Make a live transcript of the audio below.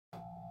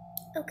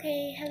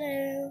Okay,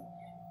 hello.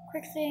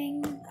 Quick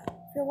thing,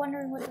 if you're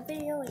wondering what the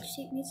video is,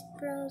 Sheet Music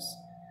Bros.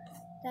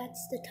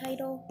 That's the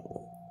title.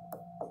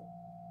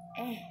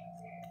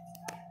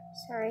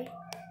 Sorry.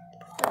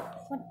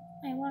 But what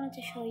I wanted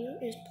to show you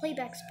is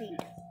playback speed.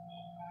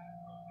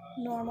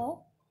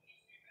 Normal.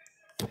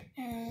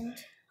 And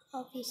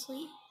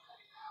obviously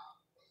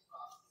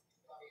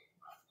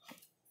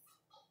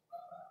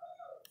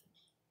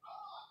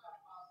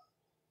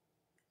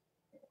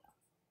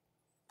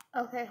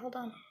okay, hold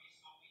on.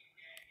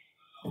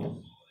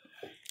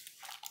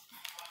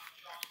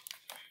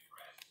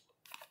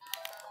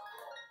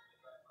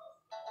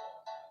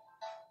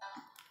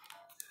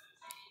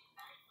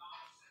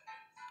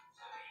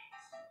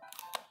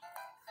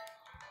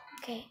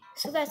 Okay,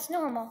 so that's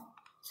normal.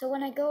 So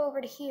when I go over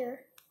to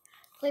here,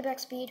 playback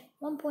speed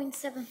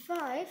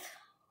 1.75,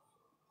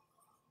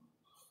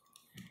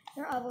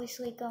 you're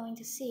obviously going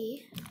to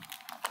see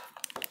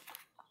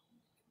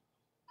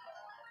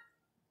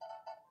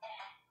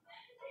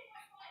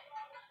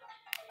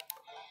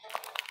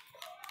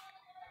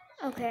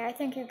okay, I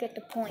think you get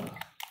the point.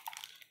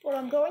 What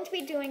I'm going to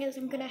be doing is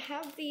I'm going to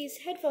have these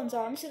headphones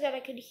on so that I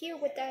can hear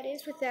what that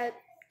is without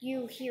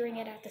you hearing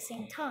it at the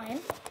same time.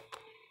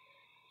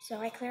 So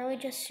I clearly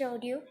just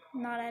showed you,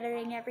 I'm not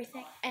editing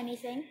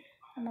anything.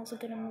 I'm also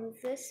going to move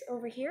this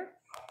over here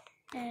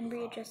and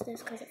readjust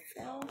this because it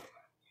fell.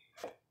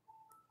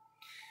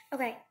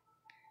 Okay,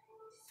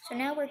 so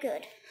now we're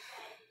good.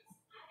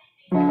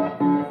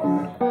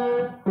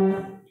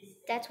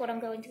 That's what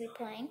I'm going to be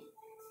playing.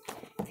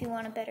 If you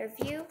want a better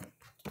view,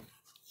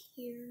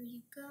 here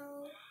you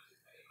go.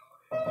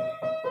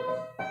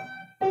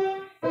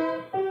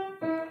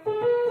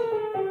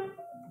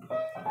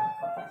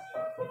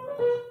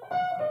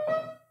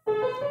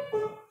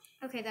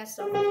 Okay, that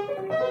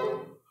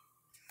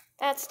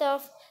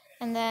stuff,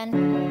 and then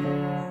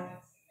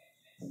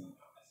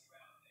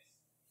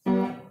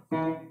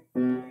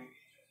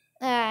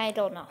I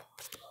don't know.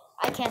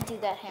 I can't do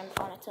that hand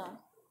on its own.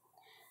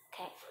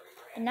 Okay,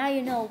 and now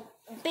you know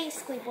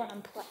basically what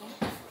I'm playing.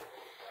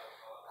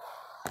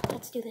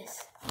 Let's do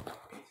this.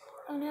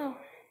 Oh no.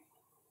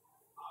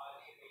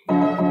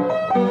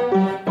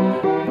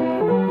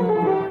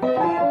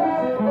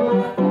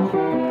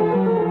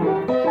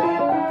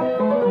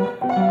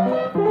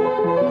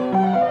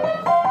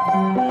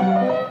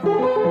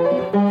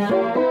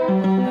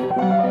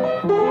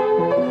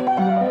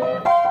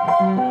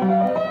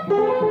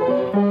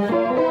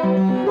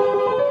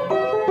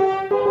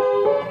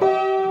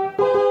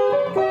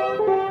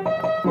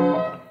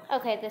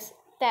 Okay,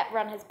 that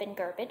run has been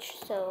garbage,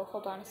 so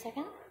hold on a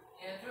second.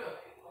 Andrew?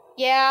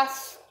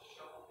 Yes?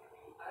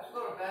 I have to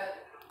go to bed.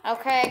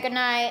 Okay, good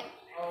night.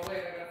 Oh wait,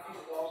 I gotta feed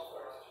the dog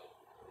first.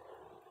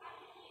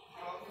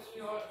 Miss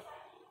me on.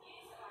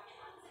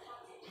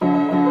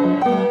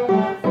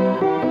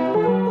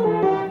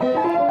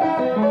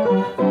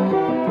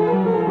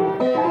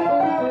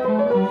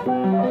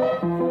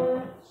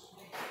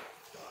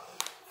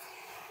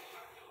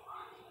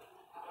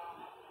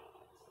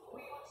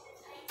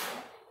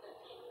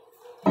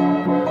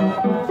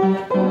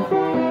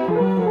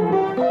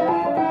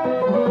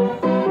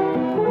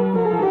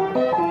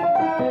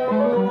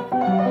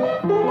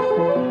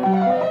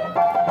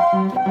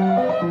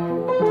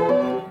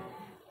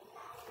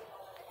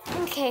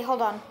 Okay,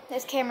 hold on.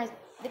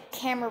 The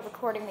camera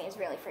recording me is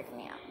really freaking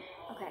me out.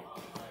 Okay.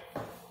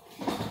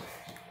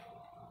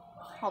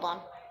 Hold on.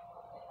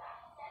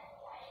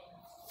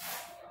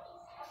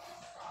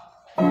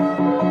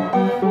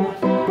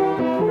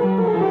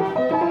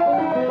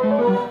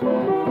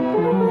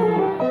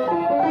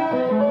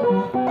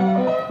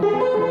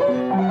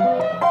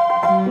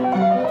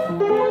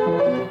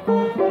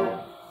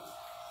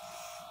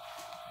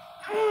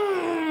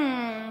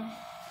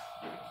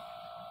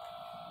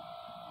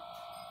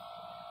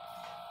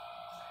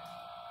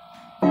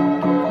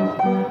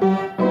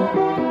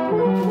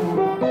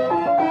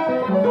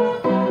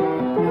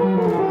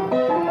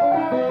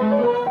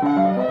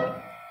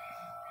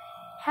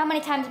 How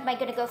many times am I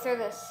gonna go through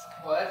this?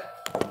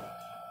 What?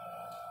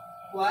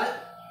 What?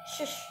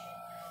 Shush.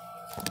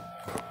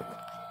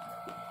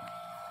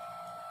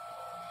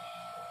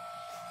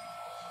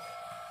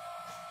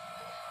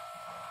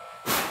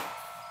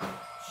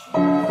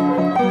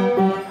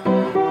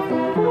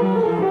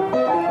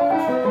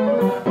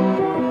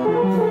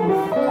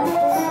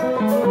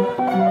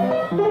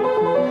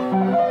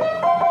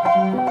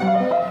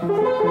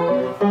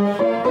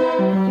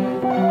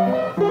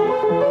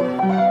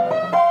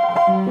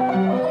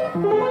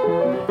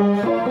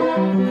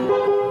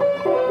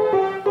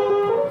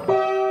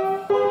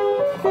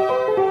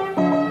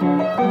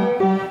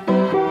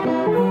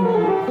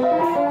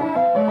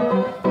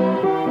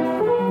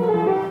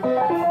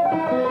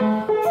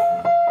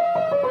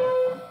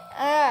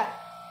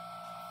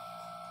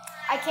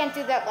 I can't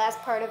do that last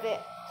part of it.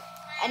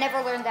 I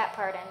never learned that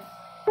part in.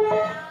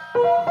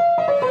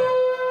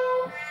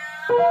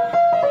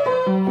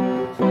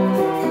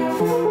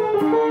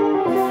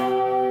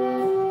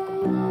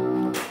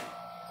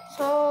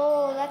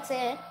 So that's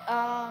it.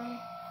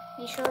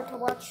 be sure to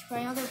watch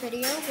my other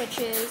video, which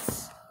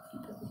is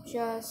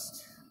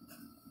just...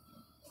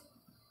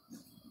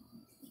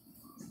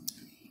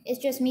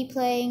 It's just me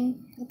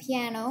playing the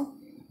piano.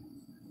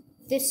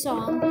 This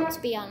song,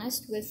 to be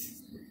honest, with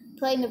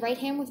playing the right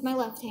hand with my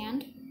left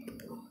hand.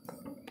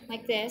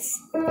 Like this.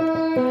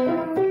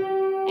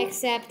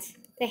 Except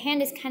the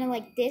hand is kind of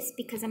like this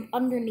because I'm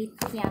underneath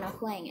the piano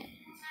playing it.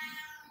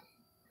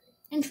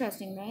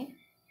 Interesting, right?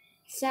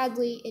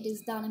 Sadly, it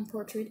is done in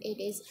portrait. It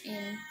is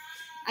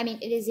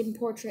in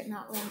portrait,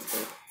 not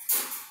landscape.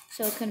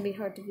 So it can be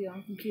hard to view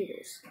on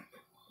computers.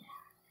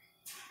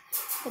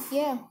 But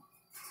yeah,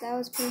 that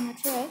was pretty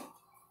much it.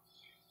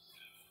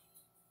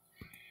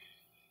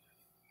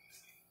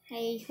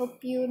 I hope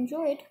you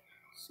enjoyed.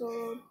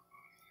 So,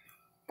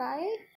 bye.